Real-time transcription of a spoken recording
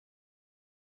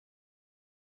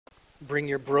Bring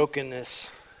your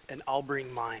brokenness, and I'll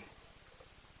bring mine.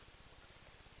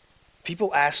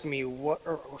 People ask me what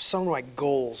are some of my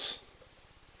goals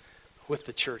with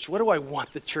the church. What do I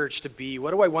want the church to be?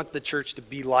 What do I want the church to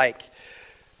be like?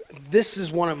 This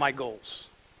is one of my goals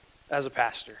as a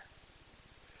pastor.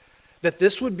 That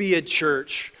this would be a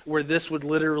church where this would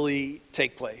literally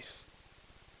take place.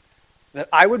 That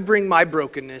I would bring my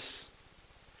brokenness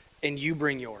and you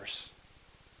bring yours.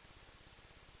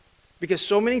 Because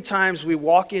so many times we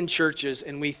walk in churches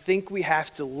and we think we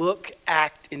have to look,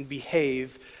 act, and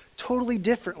behave totally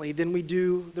differently than we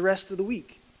do the rest of the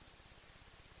week.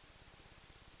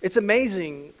 It's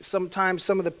amazing sometimes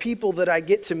some of the people that I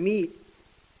get to meet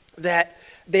that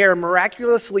they are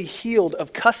miraculously healed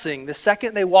of cussing the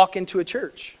second they walk into a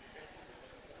church.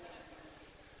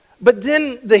 But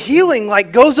then the healing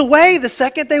goes away the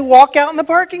second they walk out in the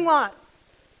parking lot.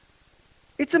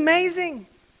 It's amazing.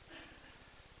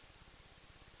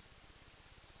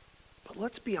 But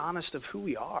let's be honest of who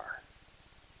we are.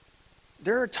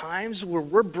 There are times where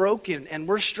we're broken and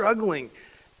we're struggling,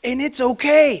 and it's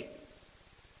okay.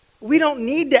 We don't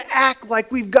need to act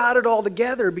like we've got it all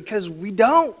together because we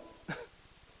don't.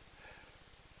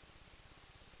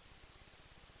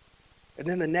 And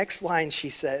then the next line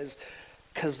she says,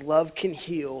 because love can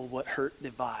heal what hurt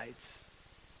divides.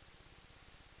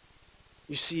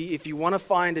 You see, if you want to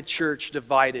find a church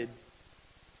divided,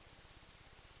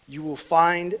 you will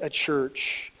find a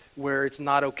church where it's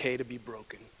not okay to be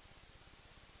broken.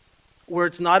 Where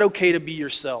it's not okay to be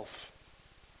yourself.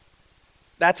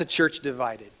 That's a church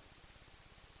divided.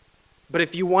 But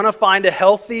if you want to find a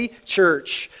healthy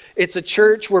church, it's a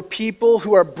church where people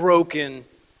who are broken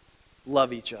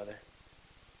love each other.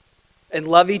 And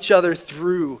love each other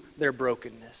through their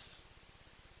brokenness.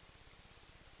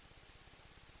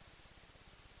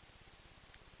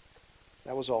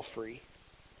 That was all free.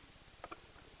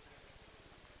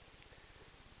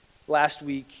 Last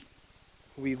week,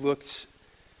 we looked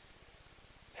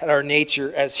at our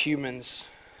nature as humans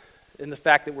and the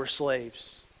fact that we're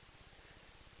slaves.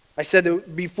 I said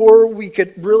that before we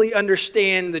could really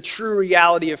understand the true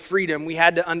reality of freedom, we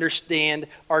had to understand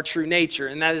our true nature,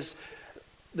 and that is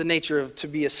the nature of to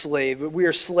be a slave. We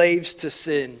are slaves to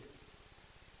sin.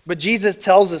 But Jesus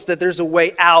tells us that there's a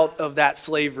way out of that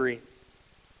slavery.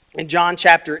 In John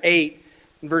chapter 8,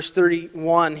 verse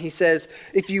 31, he says,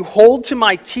 if you hold to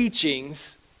my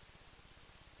teachings,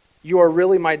 you are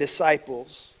really my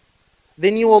disciples.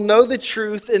 Then you will know the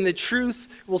truth, and the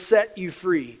truth will set you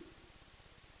free.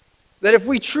 That if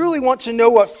we truly want to know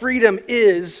what freedom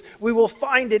is, we will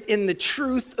find it in the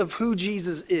truth of who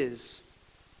Jesus is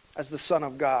as the Son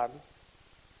of God.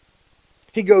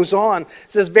 He goes on,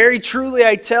 says, very truly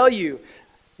I tell you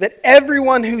that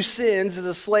everyone who sins is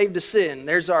a slave to sin.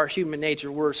 There's our human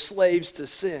nature. We're slaves to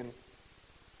sin.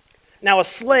 Now a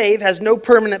slave has no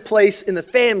permanent place in the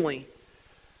family,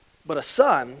 but a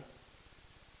son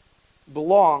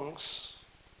belongs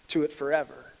to it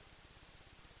forever.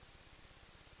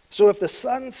 So if the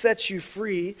Son sets you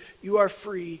free, you are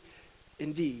free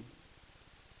indeed.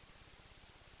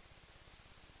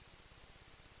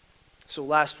 So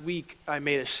last week I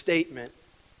made a statement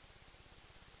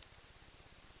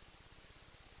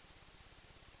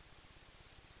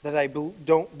that I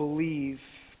don't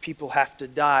believe people have to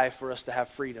die for us to have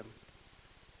freedom.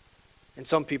 And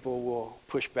some people will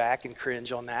push back and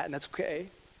cringe on that, and that's okay.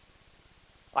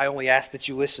 I only ask that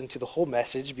you listen to the whole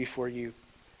message before you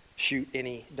shoot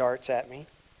any darts at me.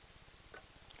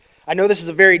 I know this is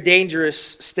a very dangerous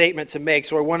statement to make,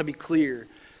 so I want to be clear.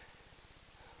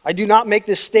 I do not make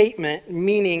this statement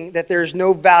meaning that there is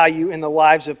no value in the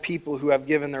lives of people who have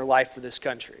given their life for this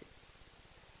country.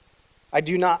 I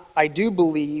do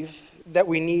believe that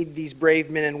we need these brave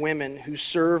men and women who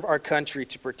serve our country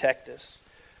to protect us.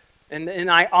 And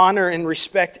I honor and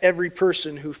respect every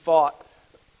person who fought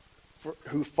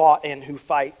and who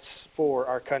fights for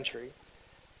our country.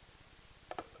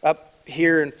 Up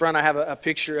here in front, I have a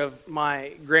picture of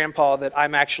my grandpa that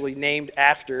I'm actually named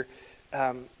after,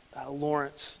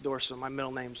 Lawrence Dorsum. My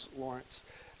middle name's Lawrence.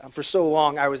 For so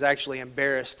long, I was actually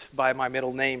embarrassed by my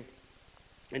middle name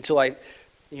until I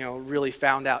really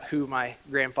found out who my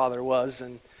grandfather was.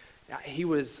 And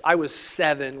I was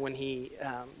 7 when he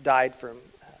died from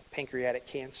pancreatic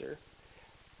cancer.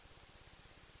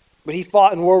 But he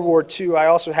fought in World War II. I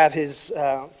also have his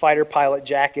fighter pilot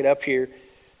jacket up here.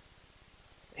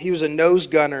 He was a nose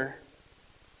gunner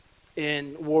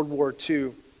in World War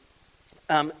II.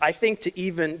 I think to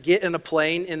even get in a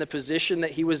plane in the position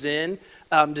that he was in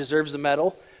deserves a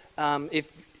medal.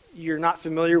 If you're not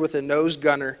familiar with a nose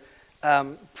gunner,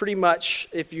 pretty much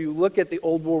if you look at the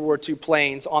old World War II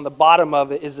planes, on the bottom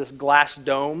of it is this glass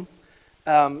dome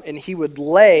and he would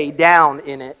lay down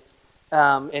in it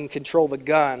and control the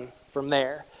gun from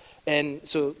there. And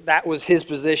so that was his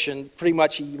position. Pretty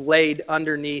much he laid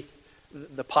underneath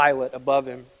the pilot above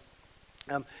him.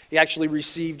 He actually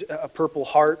received a Purple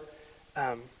Heart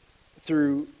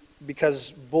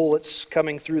because bullets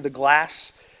coming through the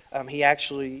glass. He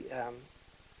actually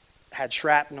had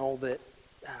shrapnel that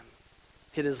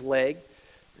hit his leg,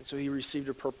 and so he received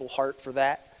a Purple Heart for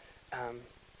that.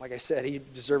 Like I said, he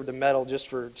deserved a medal just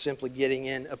for simply getting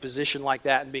in a position like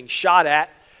that and being shot at.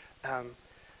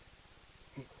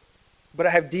 But I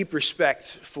have deep respect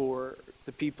for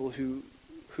the people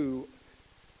who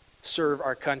serve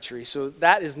our country. So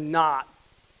that is not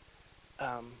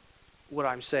what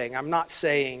I'm saying. I'm not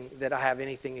saying that I have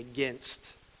anything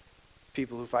against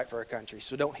people who fight for our country.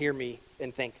 So don't hear me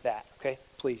and think that, okay?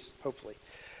 Please, hopefully.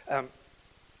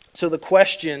 So the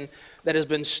question that has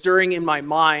been stirring in my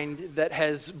mind that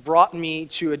has brought me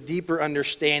to a deeper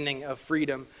understanding of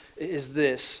freedom is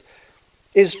this.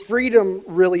 Is freedom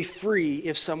really free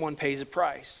if someone pays a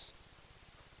price?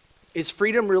 Is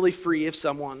freedom really free if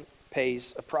someone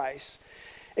pays a price?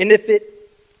 And if it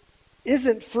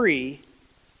isn't free,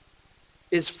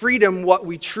 is freedom what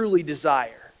we truly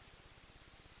desire?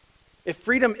 If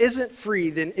freedom isn't free,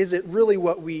 then is it really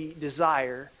what we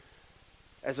desire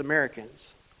as Americans?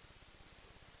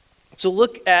 So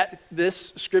look at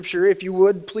this scripture. If you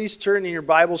would, please turn in your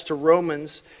Bibles to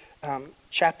Romans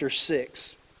chapter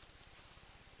 6.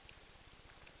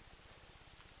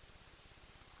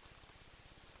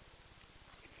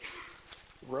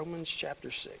 Romans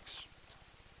chapter 6.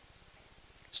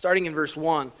 Starting in verse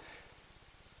 1. It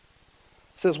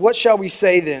says, "What shall we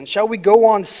say then? Shall we go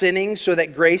on sinning so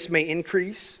that grace may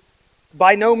increase?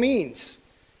 By no means.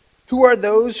 Who are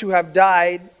those who have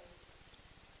died?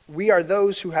 We are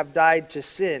those who have died to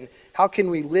sin. How can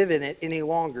we live in it any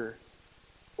longer?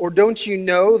 Or don't you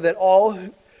know that all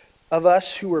of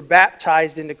us who were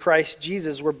baptized into Christ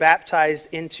Jesus were baptized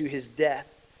into his death?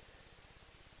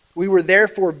 We were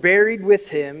therefore buried with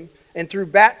him, and through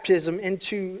baptism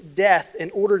into death,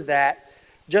 in order that,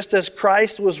 just as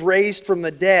Christ was raised from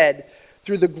the dead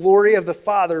through the glory of the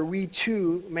Father, we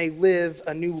too may live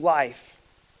a new life.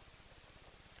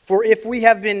 For if we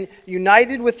have been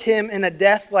united with him in a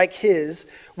death like his,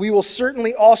 we will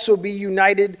certainly also be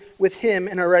united with him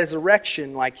in a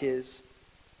resurrection like his.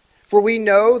 For we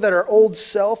know that our old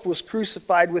self was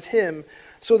crucified with him,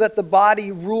 so that the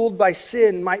body ruled by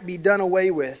sin might be done away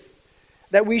with,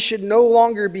 that we should no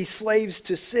longer be slaves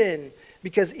to sin,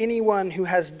 because anyone who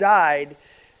has died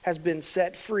has been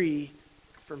set free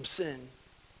from sin."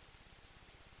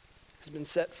 Has been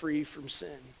set free from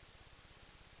sin.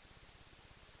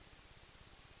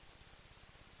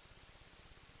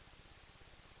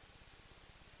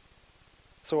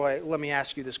 So let me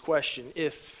ask you this question.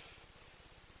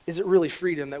 Is it really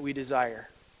freedom that we desire?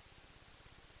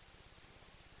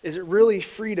 Is it really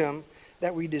freedom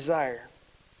that we desire?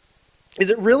 Is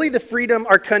it really the freedom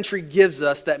our country gives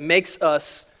us that makes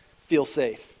us feel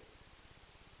safe?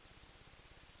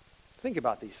 Think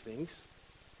about these things.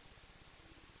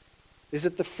 Is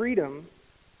it the freedom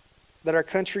that our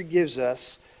country gives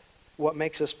us what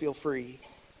makes us feel free,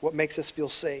 what makes us feel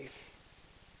safe?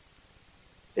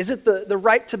 Is it the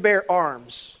right to bear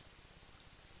arms?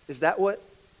 Is that what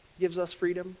gives us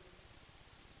freedom?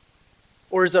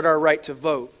 Or is it our right to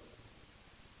vote?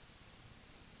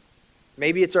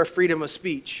 Maybe it's our freedom of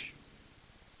speech.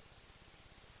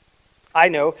 I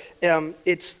know.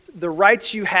 It's the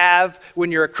rights you have when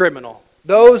you're a criminal.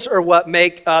 Those are what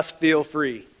make us feel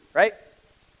free, right?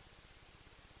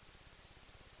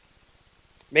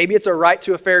 Maybe it's a right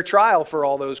to a fair trial for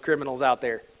all those criminals out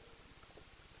there.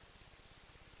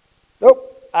 Nope.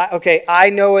 Okay, I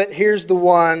know it. Here's the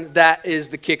one that is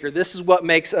the kicker. This is what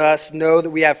makes us know that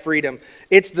we have freedom.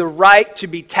 It's the right to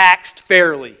be taxed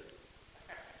fairly.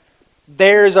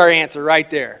 There's our answer right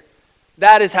there.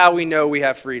 That is how we know we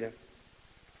have freedom.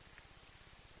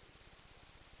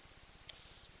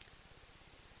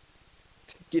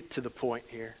 To get to the point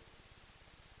here,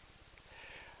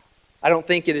 I don't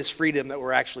think it is freedom that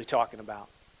we're actually talking about.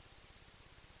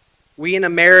 We in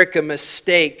America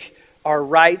mistake our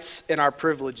rights and our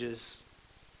privileges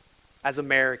as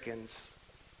Americans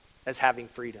as having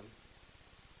freedom.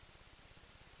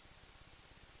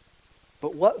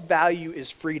 But what value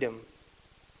is freedom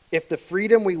if the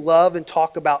freedom we love and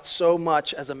talk about so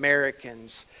much as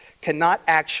Americans cannot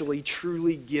actually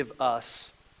truly give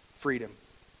us freedom?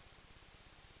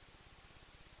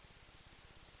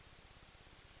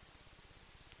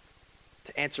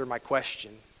 To answer my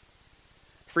question,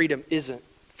 freedom isn't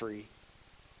free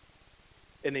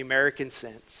in the American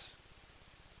sense.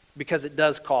 because it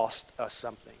does cost us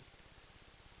something.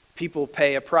 People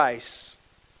pay a price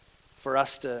for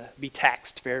us to be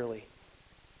taxed fairly.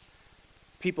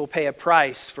 People pay a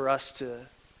price for us to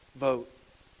vote,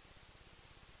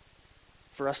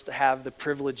 for us to have the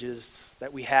privileges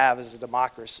that we have as a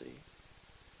democracy.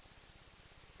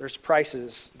 There's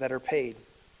prices that are paid.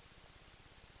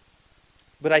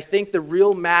 But I think the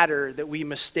real matter that we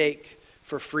mistake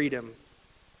for freedom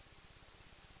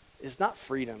is not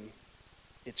freedom,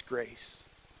 it's grace.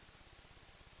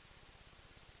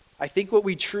 I think what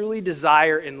we truly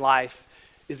desire in life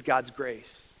is God's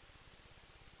grace.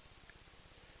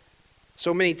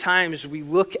 So many times we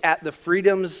look at the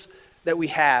freedoms that we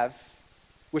have,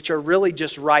 which are really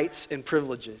just rights and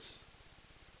privileges,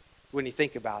 when you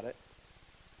think about it.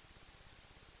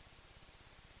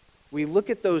 We look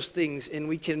at those things and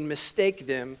we can mistake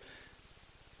them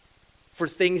for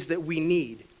things that we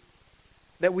need,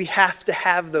 that we have to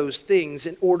have those things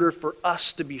in order for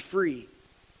us to be free.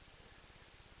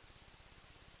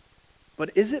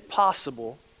 But is it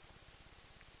possible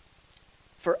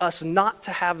for us not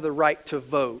to have the right to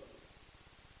vote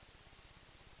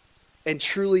and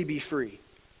truly be free?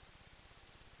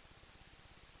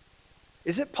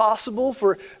 Is it possible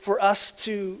for us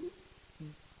to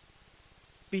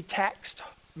be taxed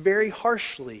very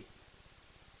harshly,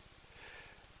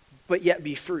 but yet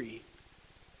be free?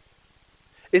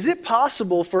 Is it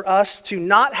possible for us to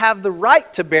not have the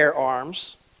right to bear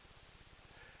arms,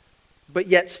 but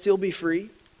yet still be free?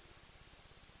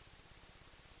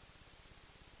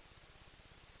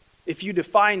 If you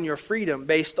define your freedom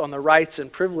based on the rights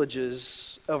and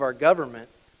privileges of our government,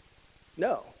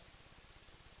 no.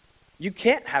 You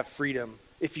can't have freedom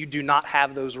if you do not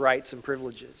have those rights and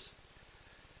privileges.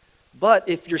 But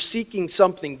if you're seeking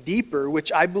something deeper,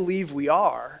 which I believe we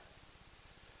are,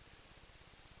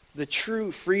 the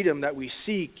true freedom that we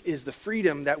seek is the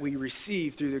freedom that we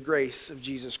receive through the grace of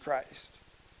Jesus Christ.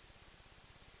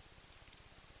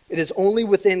 It is only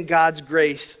within God's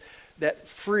grace that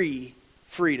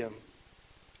freedom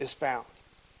is found.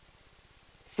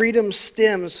 Freedom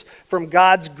stems from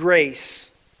God's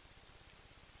grace.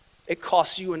 It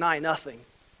costs you and I nothing.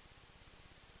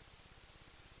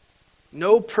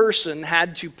 No person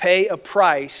had to pay a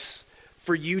price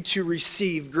for you to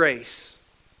receive grace.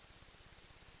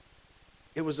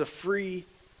 It was a free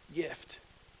gift.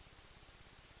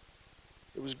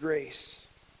 It was grace.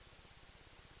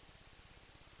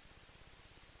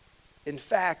 In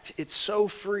fact, it's so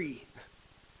free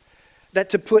that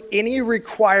to put any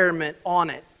requirement on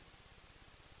it,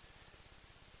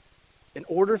 in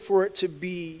order for it to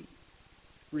be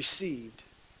received,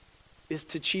 is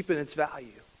to cheapen its value.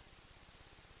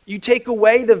 You take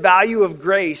away the value of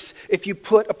grace if you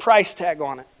put a price tag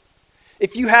on it.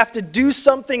 If you have to do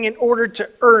something in order to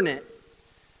earn it,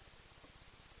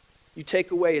 you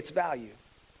take away its value.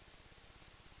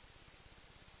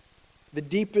 The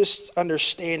deepest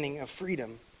understanding of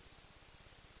freedom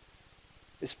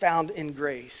is found in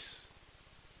grace.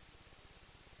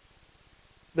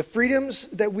 The freedoms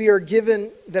that we are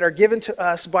given, that are given to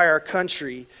us by our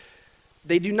country,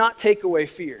 they do not take away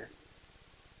fear.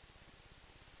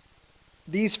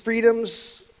 These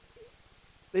freedoms,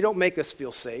 they don't make us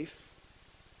feel safe.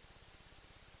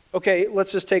 Okay,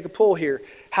 let's just take a poll here.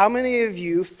 How many of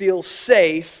you feel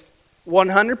safe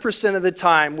 100% of the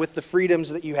time with the freedoms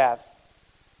that you have?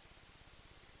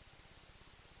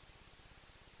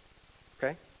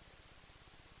 Okay.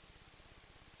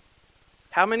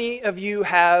 How many of you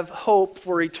have hope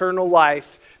for eternal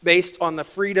life based on the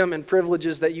freedom and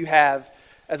privileges that you have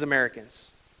as Americans?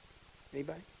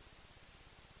 Anybody?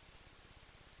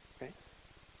 Okay.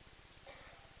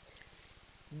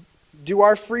 Do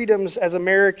our freedoms as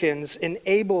Americans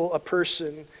enable a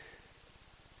person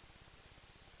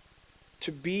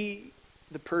to be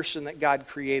the person that God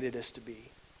created us to be?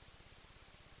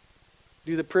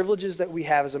 Do the privileges that we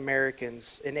have as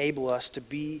Americans enable us to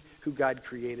be who God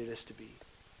created us to be?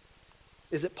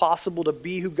 Is it possible to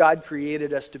be who God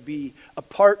created us to be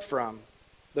apart from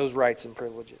those rights and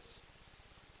privileges?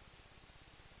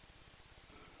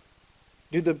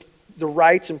 Do the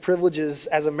rights and privileges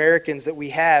as Americans that we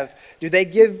have, do they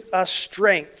give us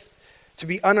strength to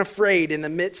be unafraid in the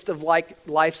midst of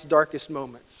life's darkest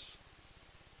moments?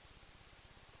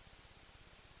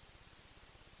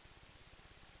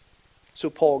 So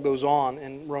Paul goes on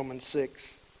in Romans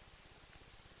 6.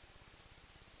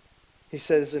 He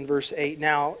says in verse 8,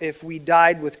 "Now if we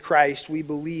died with Christ, we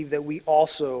believe that we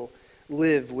also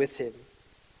live with him.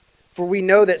 For we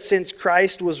know that since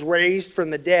Christ was raised from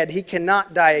the dead, he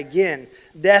cannot die again.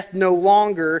 Death no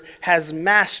longer has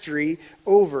mastery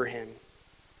over him.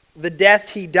 The death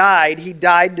he died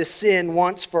to sin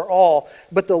once for all.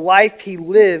 But the life he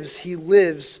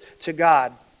lives to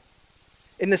God.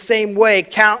 In the same way,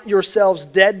 count yourselves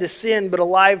dead to sin, but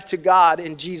alive to God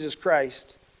in Jesus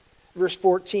Christ. Verse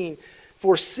 14,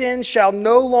 for sin shall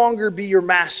no longer be your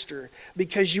master,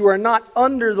 because you are not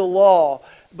under the law,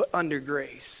 but under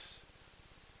grace.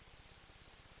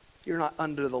 You're not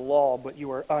under the law, but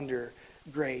you are under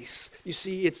grace. You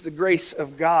see, it's the grace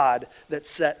of God that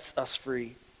sets us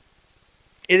free.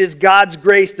 It is God's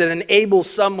grace that enables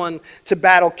someone to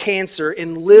battle cancer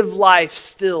and live life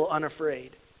still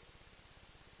unafraid.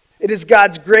 It is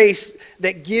God's grace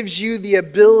that gives you the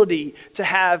ability to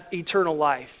have eternal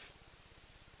life.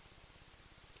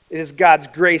 It is God's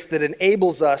grace that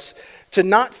enables us to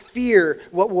not fear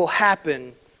what will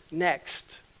happen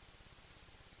next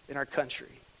in our country.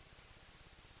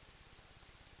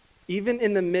 Even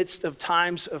in the midst of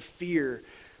times of fear,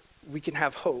 we can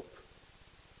have hope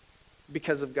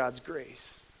because of God's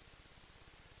grace.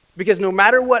 Because no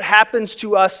matter what happens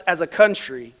to us as a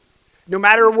country, no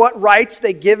matter what rights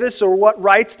they give us or what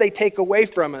rights they take away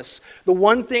from us, the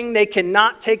one thing they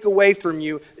cannot take away from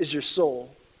you is your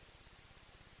soul.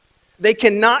 They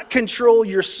cannot control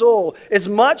your soul. As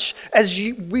much as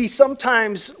we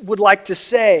sometimes would like to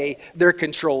say they're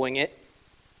controlling it,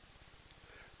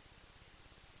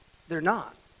 they're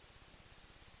not.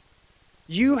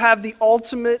 You have the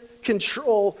ultimate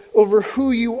control over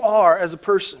who you are as a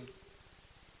person.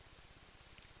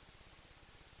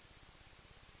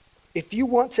 If you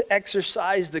want to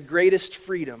exercise the greatest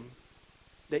freedom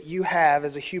that you have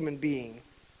as a human being,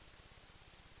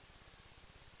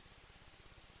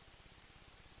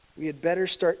 we had better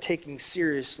start taking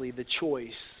seriously the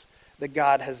choice that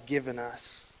God has given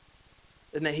us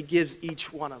and that He gives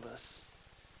each one of us.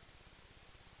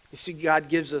 You see, God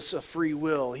gives us a free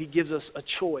will. He gives us a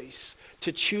choice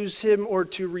to choose Him or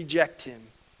to reject Him.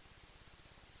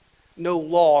 No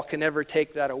law can ever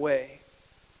take that away.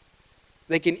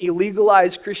 They can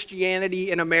illegalize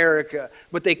Christianity in America,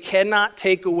 but they cannot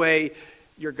take away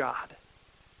your God.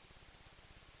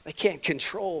 They can't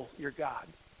control your God.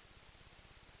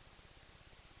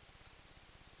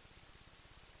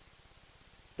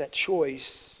 That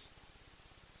choice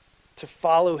to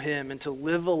follow Him and to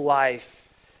live a life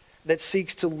that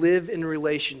seeks to live in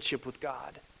relationship with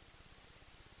God.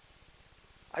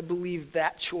 I believe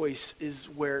that choice is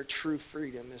where true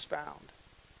freedom is found.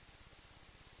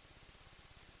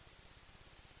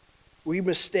 We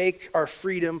mistake our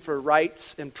freedom for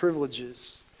rights and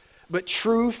privileges. But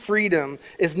true freedom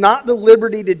is not the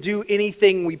liberty to do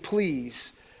anything we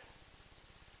please,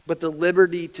 but the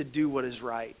liberty to do what is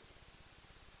right,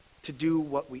 to do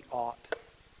what we ought.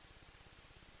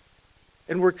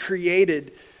 And we're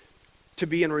created to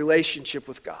be in relationship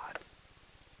with God.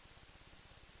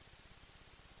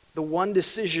 The one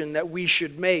decision that we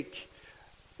should make,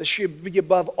 that should be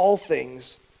above all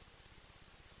things,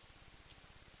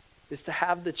 is to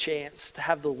have the chance, to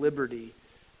have the liberty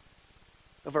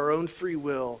of our own free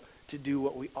will to do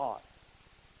what we ought.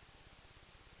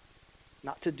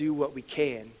 Not to do what we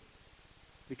can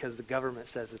because the government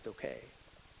says it's okay.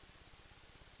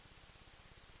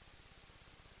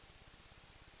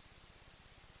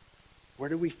 Where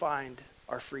do we find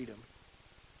our freedom?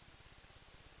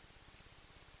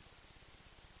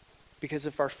 Because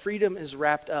if our freedom is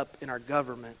wrapped up in our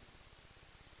government,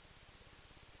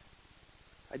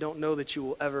 I don't know that you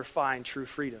will ever find true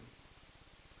freedom.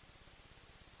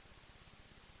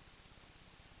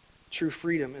 True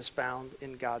freedom is found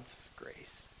in God's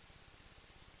grace.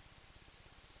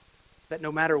 That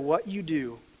no matter what you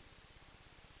do,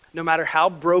 no matter how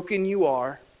broken you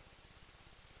are,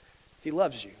 He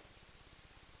loves you.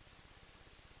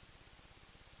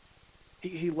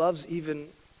 He loves even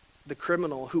the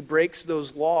criminal who breaks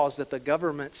those laws that the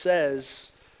government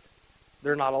says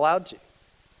they're not allowed to.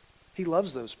 He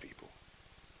loves those people.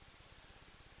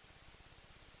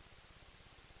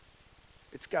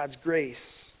 It's God's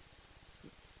grace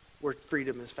where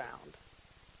freedom is found.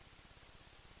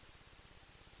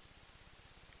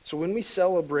 So when we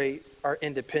celebrate our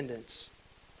independence,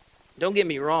 don't get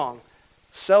me wrong,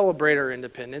 celebrate our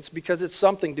independence because it's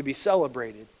something to be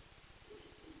celebrated.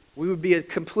 We would be a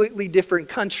completely different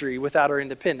country without our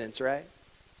independence, right?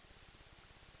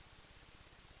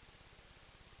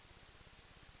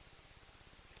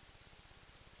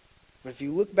 But if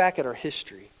you look back at our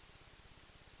history,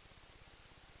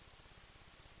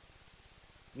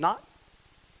 not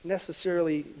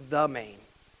necessarily the main,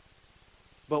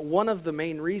 but one of the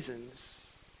main reasons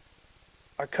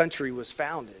our country was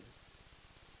founded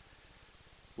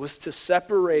was to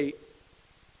separate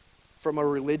from a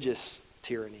religious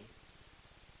tyranny.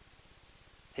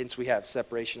 Hence, we have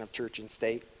separation of church and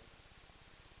state.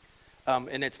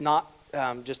 And it's not,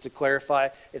 just to clarify,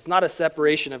 it's not a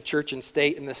separation of church and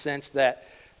state in the sense that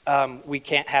we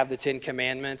can't have the Ten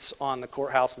Commandments on the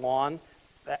courthouse lawn.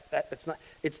 That's not.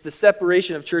 It's the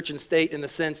separation of church and state in the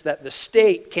sense that the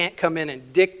state can't come in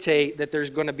and dictate that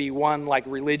there's going to be one like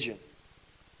religion.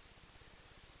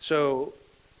 So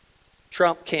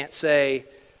Trump can't say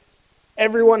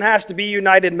everyone has to be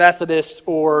United Methodist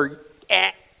or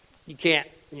you can't,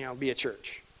 be a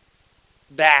church.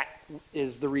 That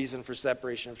is the reason for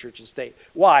separation of church and state.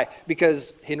 Why?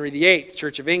 Because Henry VIII,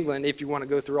 Church of England, if you want to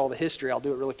go through all the history, I'll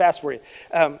do it really fast for you.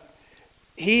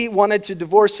 He wanted to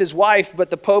divorce his wife, but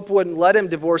the Pope wouldn't let him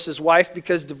divorce his wife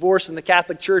because divorce in the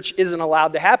Catholic Church isn't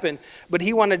allowed to happen. But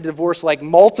he wanted to divorce like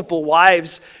multiple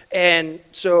wives, and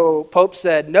so Pope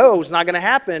said, no, it's not going to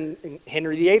happen. And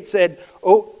Henry VIII said,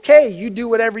 okay, you do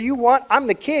whatever you want. I'm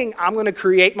the king. I'm going to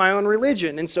create my own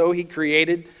religion. And so he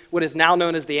created what is now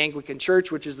known as the Anglican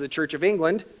Church, which is the Church of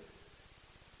England.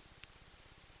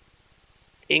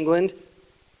 England,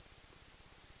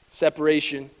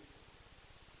 separation,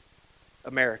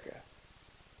 America.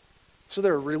 So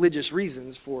there are religious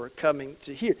reasons for coming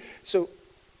to here. So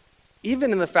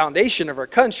even in the foundation of our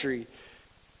country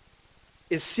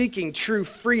is seeking true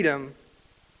freedom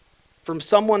from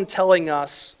someone telling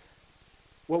us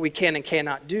what we can and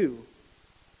cannot do.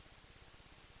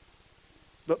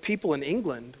 But people in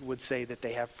England would say that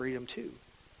they have freedom too.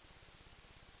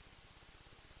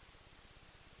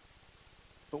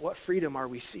 But what freedom are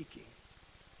we seeking?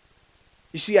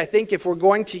 You see, I think if we're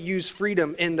going to use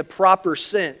freedom in the proper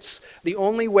sense, the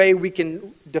only way we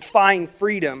can define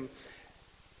freedom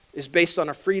is based on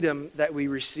a freedom that we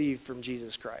receive from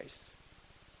Jesus Christ.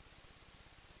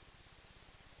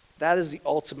 That is the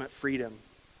ultimate freedom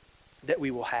that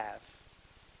we will have.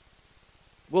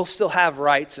 We'll still have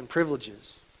rights and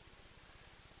privileges.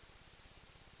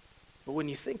 But when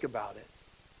you think about it,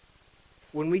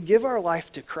 when we give our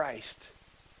life to Christ,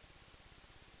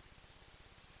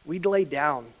 we lay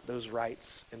down those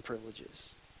rights and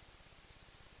privileges.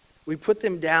 We put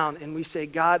them down and we say,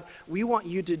 God, we want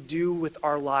you to do with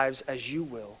our lives as you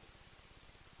will.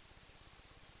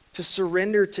 To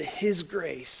surrender to His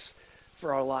grace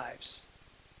for our lives.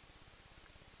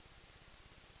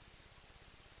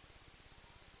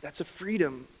 That's a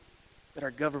freedom that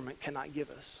our government cannot give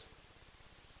us.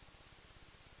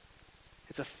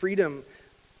 It's a freedom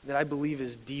that I believe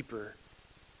is deeper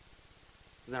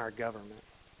than our government.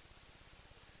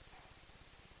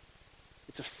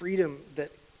 It's a freedom that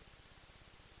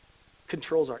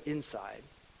controls our inside,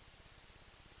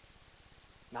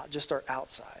 not just our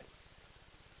outside.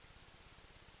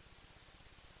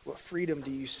 What freedom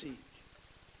do you seek?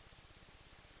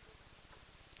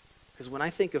 Because when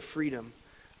I think of freedom,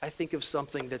 I think of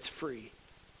something that's free.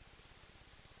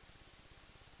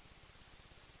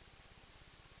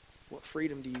 What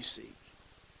freedom do you seek?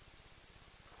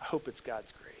 I hope it's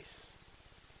God's grace.